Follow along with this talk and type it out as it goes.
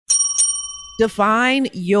Define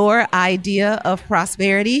your idea of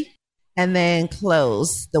prosperity and then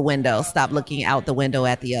close the window. Stop looking out the window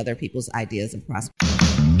at the other people's ideas of prosperity.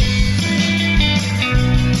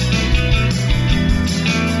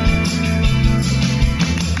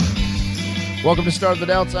 Welcome to Start of the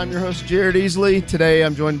Doubts. I'm your host, Jared Easley. Today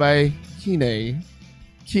I'm joined by Kine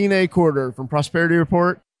Corder from Prosperity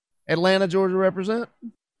Report. Atlanta, Georgia represent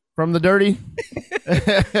from the dirty.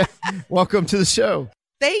 Welcome to the show.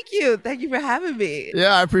 Thank you. Thank you for having me.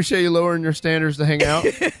 Yeah, I appreciate you lowering your standards to hang out.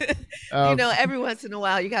 Every once in a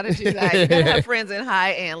while, you got to do that. You got to have friends in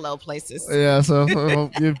high and low places. Yeah,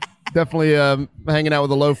 so you're definitely hanging out with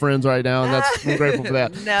the low friends right now, and I'm grateful for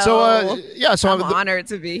that. So I'm honored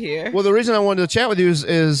to be here. Well, the reason I wanted to chat with you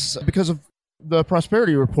is because of the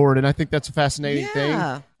Prosperity Report, and I think that's a fascinating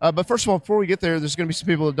thing. But first of all, before we get there, there's going to be some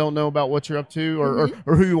people that don't know about what you're up to or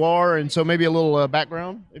who you are, and so maybe a little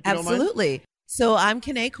background, if you don't mind. Absolutely. So I'm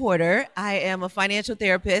Kine Corder. I am a financial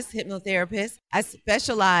therapist, hypnotherapist. I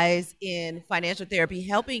specialize in financial therapy,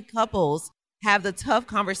 helping couples have the tough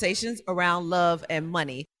conversations around love and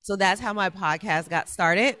money. So that's how my podcast got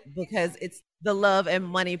started, because it's the Love and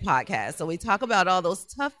Money podcast. So we talk about all those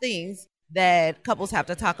tough things that couples have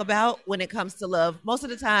to talk about when it comes to love. Most of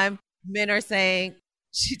the time, men are saying,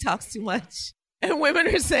 she talks too much. And women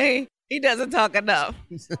are saying, he doesn't talk enough.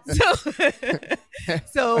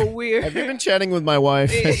 So we're... Have you been chatting with my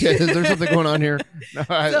wife? Is there something going on here? No,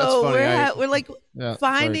 that's funny. We're like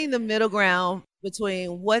finding the middle ground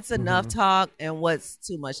between what's enough talk and what's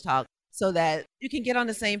too much talk, so that you can get on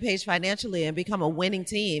the same page financially and become a winning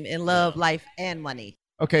team in love, life, and money.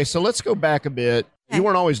 Okay, so let's go back a bit. You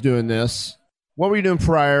weren't always doing this. What were you doing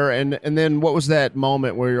prior? And then what was that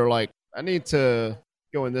moment where you're like, I need to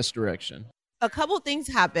go in this direction? A couple things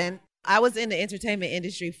happened. I was in the entertainment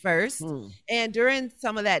industry first. And during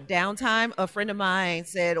some of that downtime, a friend of mine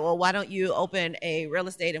said, well, why don't you open a real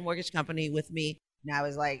estate and mortgage company with me? And I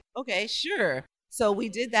was like, okay, sure. So we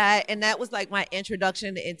did that. And that was like my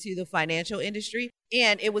introduction into the financial industry.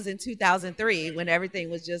 And it was in 2003 when everything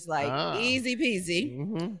was just like easy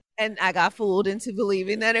peasy. And I got fooled into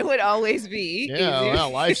believing that it would always be easy.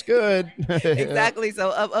 Well, life's good. Exactly. So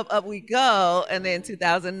up we go. And then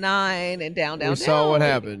 2009 and down. We saw what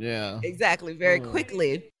happened. Yeah. Exactly. Very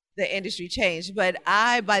quickly, the industry changed. But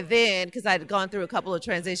by then, because I'd gone through a couple of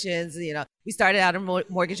transitions, we started out in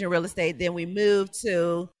mortgage and real estate. Then we moved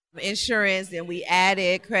to insurance. Then we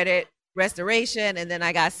added credit restoration. And then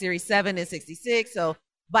I got Series 7 and 66. So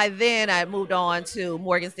by then, I moved on to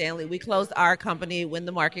Morgan Stanley. We closed our company when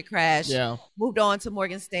the market crashed. Yeah. Moved on to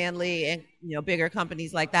Morgan Stanley and bigger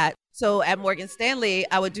companies like that. So at Morgan Stanley,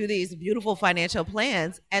 I would do these beautiful financial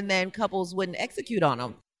plans, and then couples wouldn't execute on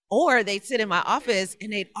them. Or they'd sit in my office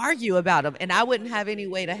and they'd argue about them, and I wouldn't have any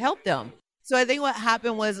way to help them. So I think what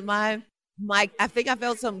happened was I think I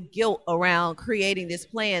felt some guilt around creating this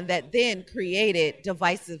plan that then created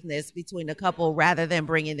divisiveness between the couple rather than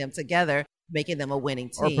bringing them together, making them a winning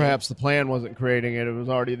team. Or perhaps the plan wasn't creating it. It was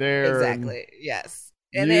already there. Exactly. Yes.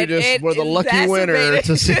 And you just were the lucky winner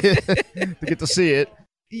to see it, to get to see it.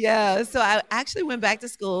 Yeah. So I actually went back to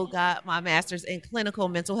school, got my master's in clinical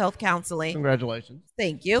mental health counseling. Congratulations.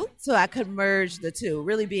 Thank you. So I could merge the two,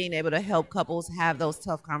 really being able to help couples have those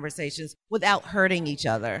tough conversations without hurting each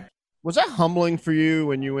other. Was that humbling for you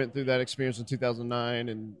when you went through that experience in 2009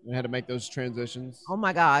 and had to make those transitions? Oh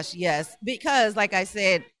my gosh, yes. Because like I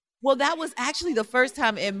said, that was actually the first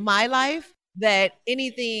time in my life that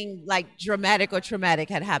anything like dramatic or traumatic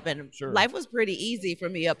had happened. Sure. Life was pretty easy for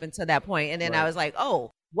me up until that point. And then I was like, oh,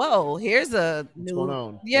 whoa, here's a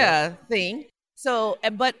new thing. So,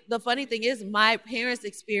 but the funny thing is my parents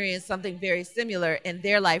experienced something very similar in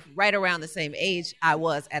their life right around the same age I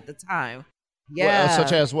was at the time. Yeah. Well,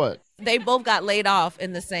 such as what? They both got laid off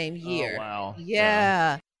in the same year. Oh, wow.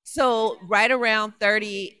 Yeah. So right around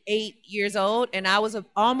 38 years old, and I was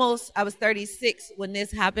 36 when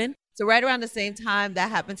this happened. So right around the same time that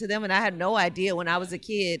happened to them, and I had no idea when I was a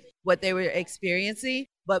kid what they were experiencing,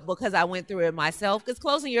 but because I went through it myself, because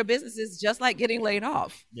closing your business is just like getting laid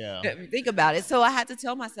off. Yeah. Think about it. So I had to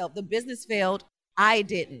tell myself the business failed, I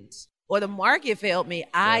didn't. Or the market failed me,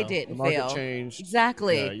 I didn't fail. The market changed.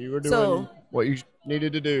 Exactly. Yeah, you were doing what you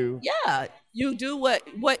needed to do. Yeah, you do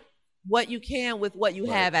what you can with what you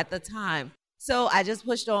have at the time. So I just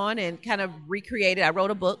pushed on and kind of recreated. I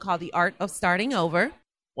wrote a book called The Art of Starting Over.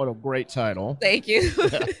 What a great title. Thank you.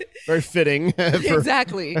 Yeah, very fitting.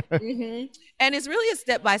 Exactly. And it's really a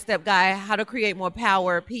step-by-step guide how to create more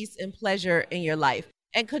power, peace, and pleasure in your life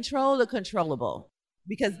and control the controllable.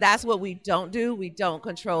 Because that's what we don't do. We don't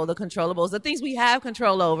control the controllables. The things we have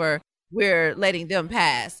control over, we're letting them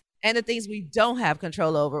pass. And the things we don't have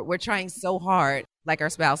control over, we're trying so hard, like our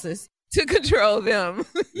spouses, to control them.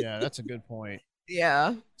 Yeah, that's a good point.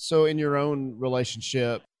 Yeah. So in your own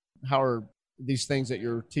relationship, how are these things that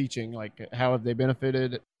you're teaching, like how have they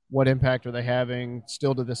benefited? What impact are they having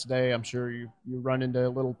still to this day? I'm sure you run into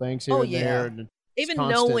little things here and there. And even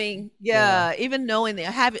knowing, even knowing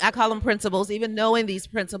I call them principles, even knowing these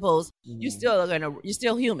principles, you're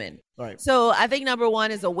still human. Right. So I think number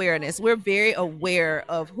one is awareness. We're very aware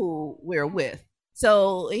of who we're with.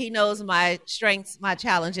 So he knows my strengths, my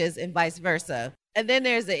challenges, and vice versa. And then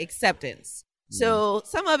there's the acceptance. So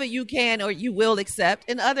some of it you can or you will accept,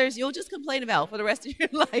 and others you'll just complain about for the rest of your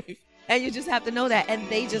life. And you just have to know that, and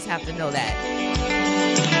they just have to know that.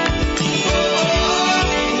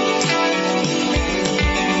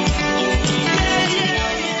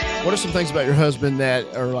 What are some things about your husband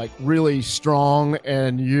that are like really strong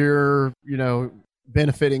and you're,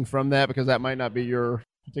 benefiting from that because that might not be your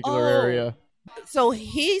particular area? So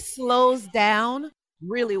he slows down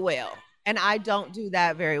really well. And I don't do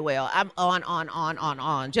that very well. I'm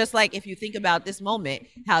on. Just like if you think about this moment,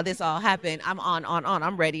 how this all happened, I'm on.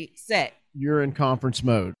 I'm ready, set. You're in conference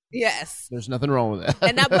mode. Yes. There's nothing wrong with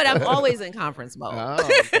that. But I'm always in conference mode.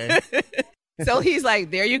 Oh, okay. So he's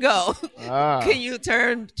like, there you go. Can you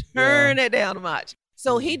turn it down a notch?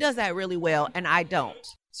 So he does that really well, and I don't.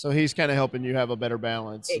 So he's kind of helping you have a better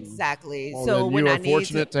balance. Exactly. So when you are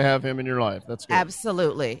fortunate to have him in your life. That's good.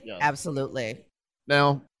 Absolutely. Yeah. Absolutely.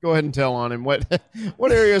 Now, go ahead and tell on him. What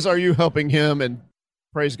areas are you helping him? And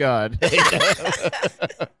praise God.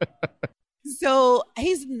 So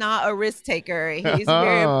he's not a risk taker. He's very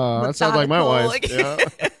methodical. That sounds like my wife. Yeah.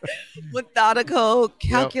 Methodical,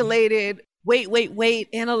 calculated. Wait,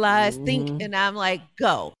 analyze, think, and I'm like,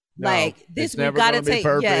 go. No, like this, we've got to take.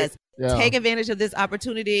 Yes, take advantage of this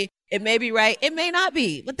opportunity. It may be right, it may not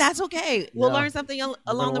be, but that's okay. We'll learn something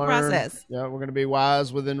along the process. Yeah, we're going to be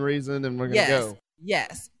wise within reason, and we're going to go.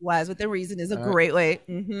 Yes, wise within reason is a great way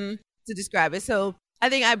to describe it. So I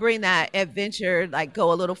think I bring that adventure, like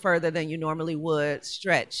go a little further than you normally would,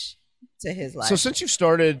 stretch to his life. So since you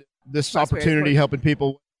started this opportunity helping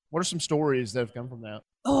people, what are some stories that have come from that?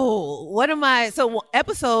 Oh,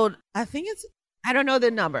 episode, I don't know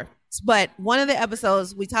the number, but one of the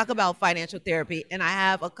episodes we talk about financial therapy, and I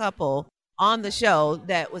have a couple on the show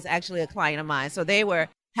that was actually a client of mine. So they were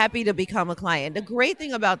happy to become a client. The great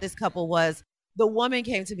thing about this couple was the woman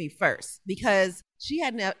came to me first because she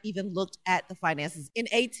hadn't even looked at the finances in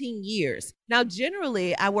 18 years. Now,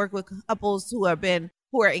 generally, I work with couples who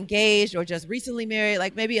are engaged or just recently married,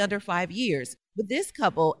 like maybe under 5 years. But this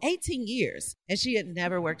couple, 18 years, and she had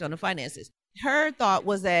never worked on the finances. Her thought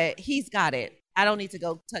was that he's got it. I don't need to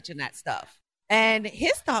go touching that stuff. And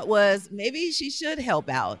his thought was maybe she should help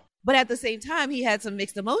out. But at the same time, he had some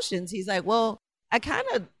mixed emotions. He's like, well, I kind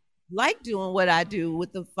of like doing what I do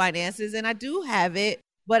with the finances, and I do have it,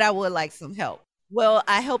 but I would like some help. Well,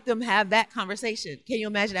 I helped them have that conversation. Can you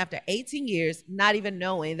imagine after 18 years, not even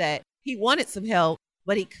knowing that he wanted some help,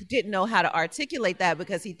 but he didn't know how to articulate that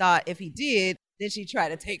because he thought if he did, then she'd try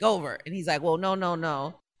to take over. And he's like, well,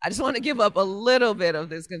 no. I just want to give up a little bit of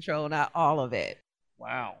this control, not all of it.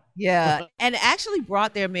 Wow. Yeah. And actually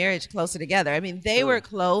brought their marriage closer together. I mean, they were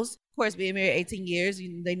close. Of course, being married 18 years,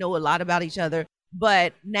 they know a lot about each other.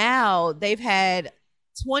 But now they've had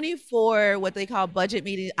 24 what they call budget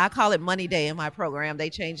meetings. I call it Money Day in my program. They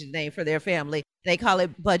changed the name for their family. They call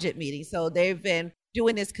it budget meetings. So they've been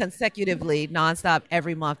doing this consecutively, nonstop.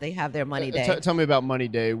 Every month they have their Money Day. Tell me about Money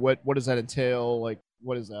Day. What does that entail? Like,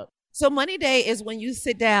 what is that? So Money Day is when you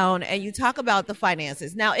sit down and you talk about the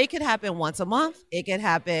finances. Now, it could happen once a month. It could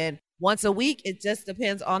happen once a week. It just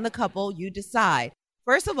depends on the couple. You decide.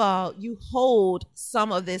 First of all, you hold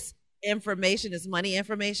some of this information, this money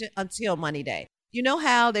information, until Money Day. You know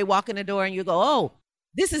how they walk in the door and you go, oh,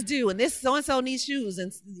 this is due and this so-and-so needs shoes.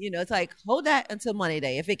 And, it's like, hold that until Money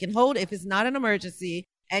Day. If it can hold, if it's not an emergency,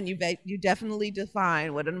 and you definitely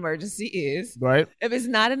define what an emergency is. Right. If it's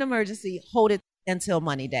not an emergency, hold it until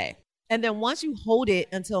Money Day. And then once you hold it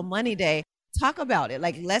until Money Day, talk about it.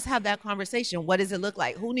 Like, let's have that conversation. What does it look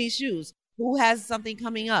like? Who needs shoes? Who has something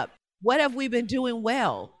coming up? What have we been doing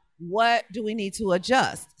well? What do we need to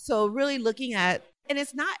adjust? So really looking at, and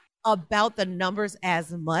it's not about the numbers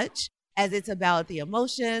as much as it's about the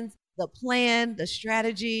emotions, the plan, the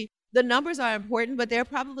strategy. The numbers are important, but they're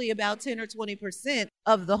probably about 10 or 20%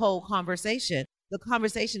 of the whole conversation. The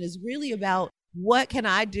conversation is really about what can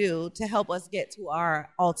I do to help us get to our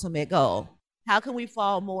ultimate goal? How can we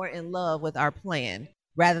fall more in love with our plan?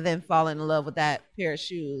 rather than falling in love with that pair of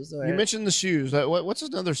shoes. Or you mentioned the shoes. What's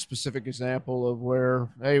another specific example of where,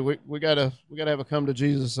 hey, we gotta have a come to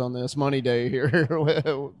Jesus on this money day here?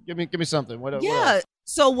 give me something. What else?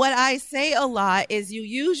 So what I say a lot is you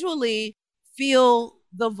usually feel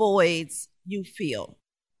the voids you feel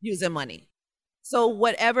using money. So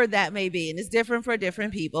whatever that may be, and it's different for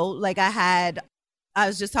different people. Like I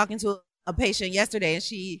was just talking to a patient yesterday, and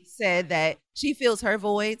she said that she feels her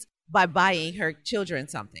voids by buying her children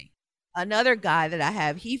something. Another guy that I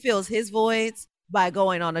have, he feels his voids by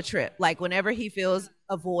going on a trip. Like whenever he feels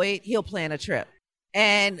a void, he'll plan a trip.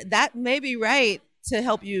 And that may be right to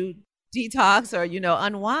help you detox or,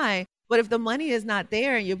 unwind. But if the money is not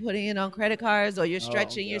there and you're putting it on credit cards or you're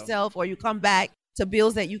stretching yourself or you come back to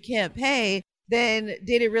bills that you can't pay, then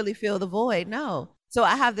did it really fill the void? No. So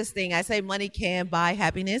I have this thing. I say money can buy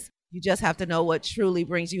happiness. You just have to know what truly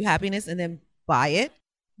brings you happiness and then buy it.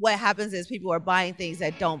 What happens is people are buying things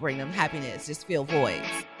that don't bring them happiness, just fill voids.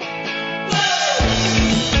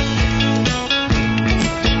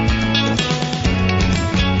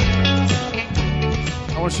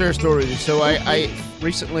 I want to share a story with you. So I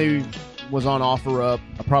recently was on OfferUp.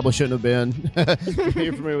 I probably shouldn't have been.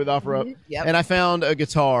 You're familiar with OfferUp? Yep. And I found a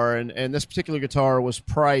guitar, and this particular guitar was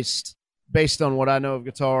priced based on what I know of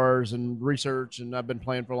guitars and research, and I've been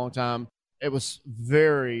playing for a long time. It was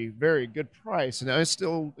very, very good price, and it's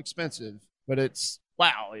still expensive, but it's,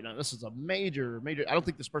 wow, this is a major, I don't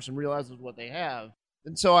think this person realizes what they have.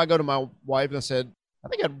 And so I go to my wife and I said, I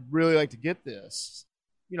think I'd really like to get this.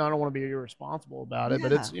 I don't want to be irresponsible about it,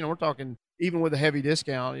 but it's, we're talking, even with a heavy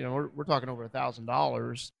discount, we're talking over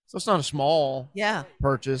 $1,000. So it's not a small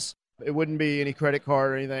purchase. It wouldn't be any credit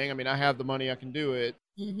card or anything. I mean, I have the money, I can do it.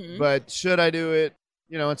 Mm-hmm. But should I do it?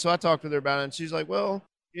 And so I talked with her about it, and she's like, well,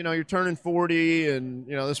 you're turning 40, and,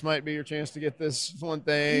 this might be your chance to get this one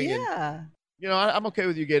thing. Yeah. And, I'm okay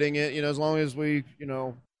with you getting it, as long as we,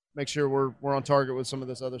 make sure we're on target with some of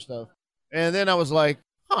this other stuff. And then I was like,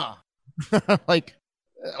 huh. like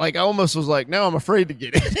I almost was like, now I'm afraid to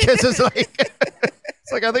get it. Because it's like,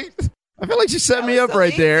 I feel like she set me up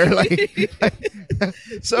right there.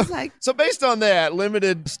 So based on that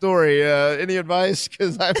limited story, any advice?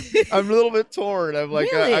 Because I'm a little bit torn. I'm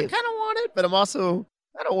like, really? I kind of want it, but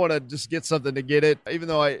I don't want to just get something to get it, even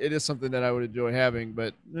though it is something that I would enjoy having.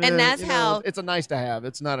 But and that's how it's a nice to have.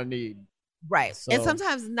 It's not a need. Right. So. And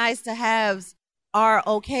sometimes nice to haves are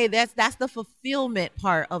okay. That's the fulfillment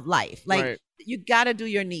part of life. Like, right. You got to do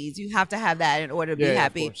your needs. You have to have that in order to be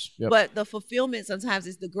happy. Yep. But the fulfillment sometimes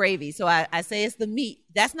is the gravy. So I say it's the meat.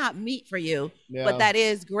 That's not meat for you, but that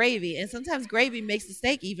is gravy. And sometimes gravy makes the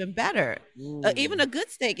steak even better. Even a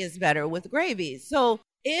good steak is better with gravy. So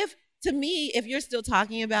if you're still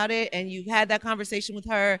talking about it and you've had that conversation with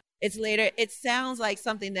her, it's later, it sounds like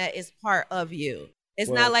something that is part of you.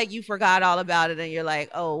 It's not like you forgot all about it and you're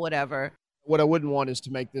like, oh, whatever. What I wouldn't want is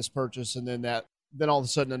to make this purchase and then all of a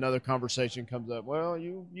sudden another conversation comes up. Well,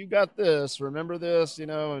 you got this, remember this,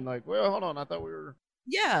 and like, well, hold on, I thought we were,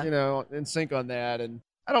 in sync on that. And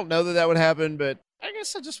I don't know that would happen, but I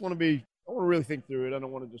guess I just want to really think through it. I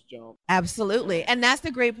don't want to just jump. Absolutely. And that's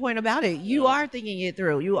the great point about it. You are thinking it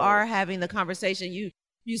through. You are having the conversation.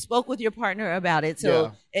 You spoke with your partner about it.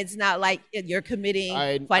 So it's not like you're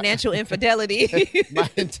committing financial infidelity. My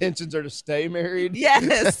intentions are to stay married.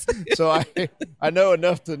 Yes. So I know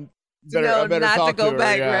enough to I better not talk to go her.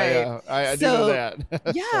 back, right? Yeah. I do know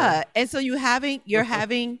that. Yeah. And so you're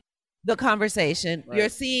having the conversation. Right. You're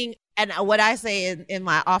seeing, and what I say in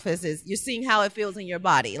my office is you're seeing how it feels in your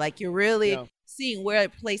body. Like you're really seeing where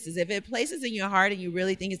it places. If it places in your heart and you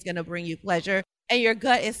really think it's going to bring you pleasure and your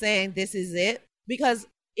gut is saying this is it, because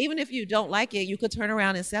even if you don't like it, you could turn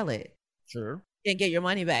around and sell it. Sure. And get your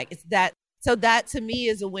money back. It's that. So that to me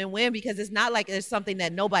is a win-win because it's not like there's something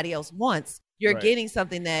that nobody else wants. You're getting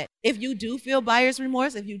something that if you do feel buyer's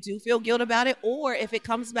remorse, if you do feel guilt about it, or if it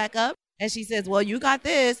comes back up and she says, well, you got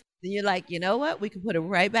this, then you're like, you know what? We can put it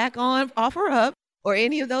right back on OfferUp or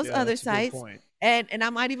any of those other sites. And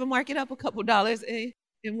I might even mark it up a couple dollars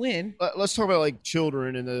and win. Let's talk about like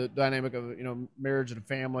children and the dynamic of, marriage and a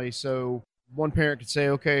family. So one parent could say,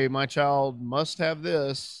 okay, my child must have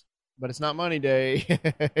this, but it's not money day.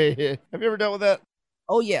 Have you ever dealt with that?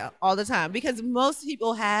 Oh, yeah, all the time. Because most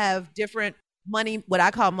people have different money, what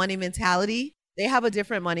I call money mentality. They have a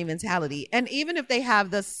different money mentality. And even if they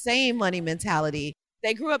have the same money mentality,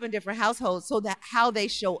 they grew up in different households, so that how they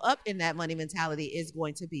show up in that money mentality is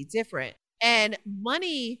going to be different. And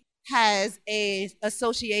money has a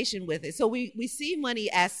association with it. So we see money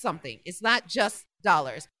as something. It's not just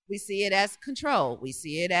dollars. We see it as control. We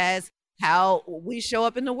see it as how we show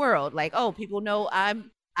up in the world. Like, oh, people know I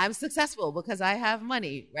I'm successful because I have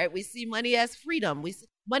money, right? We see money as freedom.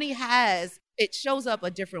 It shows up a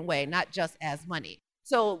different way, not just as money.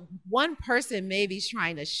 So one person maybe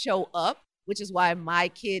trying to show up, which is why my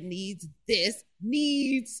kid needs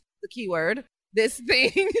the keyword, this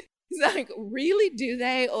thing. It's like, really, do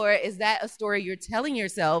they? Or is that a story you're telling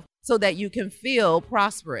yourself so that you can feel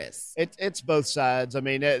prosperous? It's both sides. I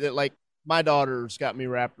mean, like my daughter's got me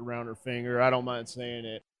wrapped around her finger. I don't mind saying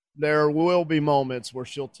it. There will be moments where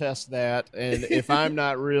she'll test that. And if I'm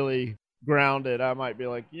not really grounded, I might be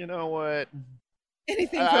like, you know what?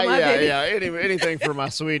 Anything for my baby. Yeah, anything for my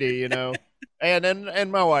sweetie, you know.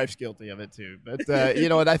 And my wife's guilty of it too. But, you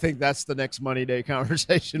know, and I think that's the next Money Day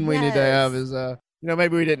conversation we need to have is, you know,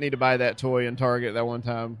 maybe we didn't need to buy that toy in Target that one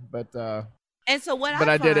time, but I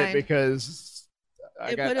did it because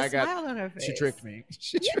I got a smile on her face. She tricked me.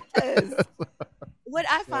 What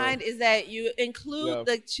I find is that you include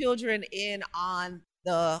the children in on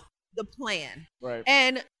the plan, right,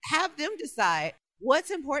 and have them decide what's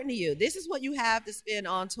important to you. This is what you have to spend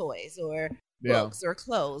on toys or books or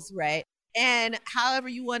clothes, right? And however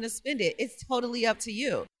you want to spend it, it's totally up to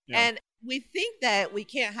you. Yeah. And we think that we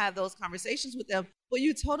can't have those conversations with them, but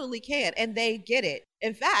you totally can. And they get it.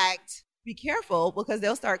 In fact, be careful because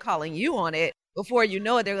they'll start calling you on it. Before you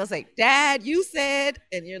know it, they're going to say, Dad, you said,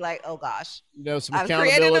 and you're like, oh gosh. You know, some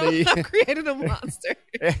accountability. I've created a monster.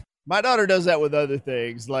 My daughter does that with other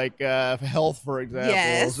things, like health, for example.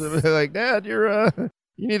 Yes. So like, Dad, you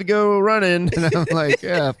need to go running. And I'm like,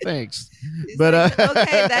 yeah, thanks. But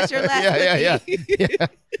okay, that's your last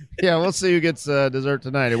yeah, we'll see who gets dessert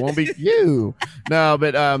tonight. It won't be you. No,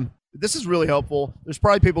 but this is really helpful. There's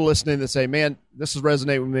probably people listening that say, man, this is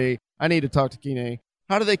resonating with me. I need to talk to Kine.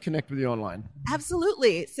 How do they connect with you online?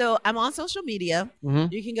 Absolutely. So I'm on social media.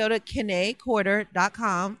 Mm-hmm. You can go to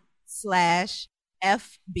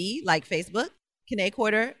kinecorder.com/FB, like Facebook,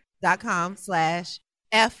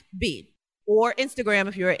 kinecorder.com/FB, or Instagram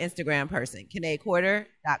if you're an Instagram person,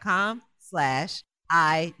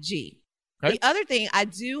 kinecorder.com/IG. Okay. The other thing, I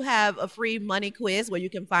do have a free money quiz where you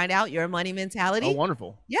can find out your money mentality. Oh,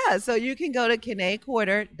 wonderful. Yeah. So you can go to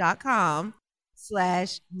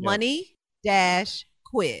kinecorder.com/money-quiz.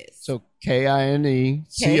 So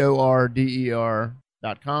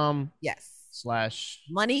KINECORDER.com. Yes.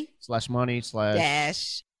 /money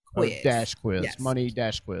dash quiz. Dash quiz. Yes. Money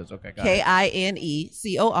dash quiz. Okay, got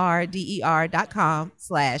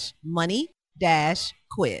KINECORDER.com/money dash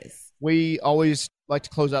quiz. We always like to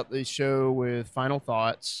close out the show with final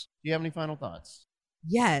thoughts. Do you have any final thoughts?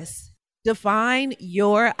 Yes. Define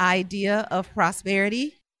your idea of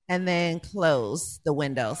prosperity. And then close the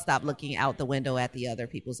window. Stop looking out the window at the other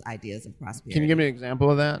people's ideas of prosperity. Can you give me an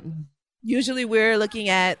example of that? Usually we're looking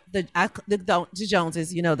at the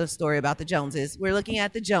Joneses. You know the story about the Joneses. We're looking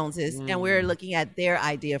at the Joneses and we're looking at their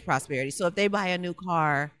idea of prosperity. So if they buy a new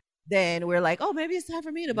car, then we're like, oh, maybe it's time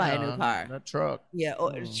for me to buy a new car. That truck. Yeah,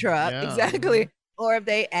 or truck, exactly. Or if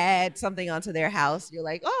they add something onto their house, you're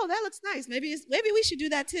like, oh, that looks nice. Maybe we should do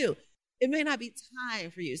that too. It may not be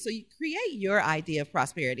time for you. So you create your idea of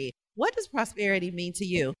prosperity. What does prosperity mean to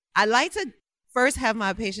you? I like to first have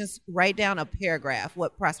my patients write down a paragraph,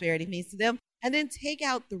 what prosperity means to them, and then take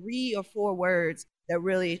out 3 or 4 words that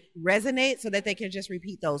really resonate so that they can just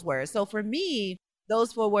repeat those words. So for me,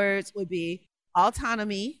 those 4 words would be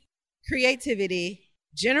autonomy, creativity,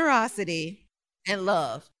 generosity, and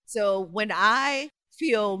love. So when I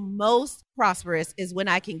feel most prosperous is when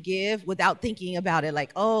I can give without thinking about it,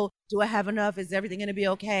 like, oh, do I have enough? Is everything going to be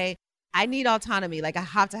okay? I need autonomy. Like, I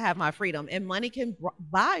have to have my freedom, and money can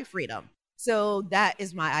buy freedom. So that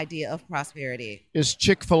is my idea of prosperity. Is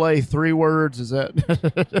Chick-fil-A 3 words? Is that?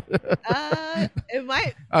 It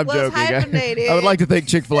might. I'm joking. Hyphenated. I would like to think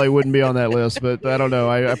Chick-fil-A wouldn't be on that list, but I don't know.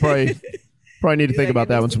 I probably need to think about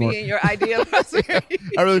that one some more. Your idea of prosperity.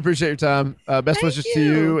 I really appreciate your time. Best wishes to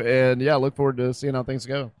you, and look forward to seeing how things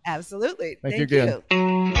go. Absolutely. Thank you again.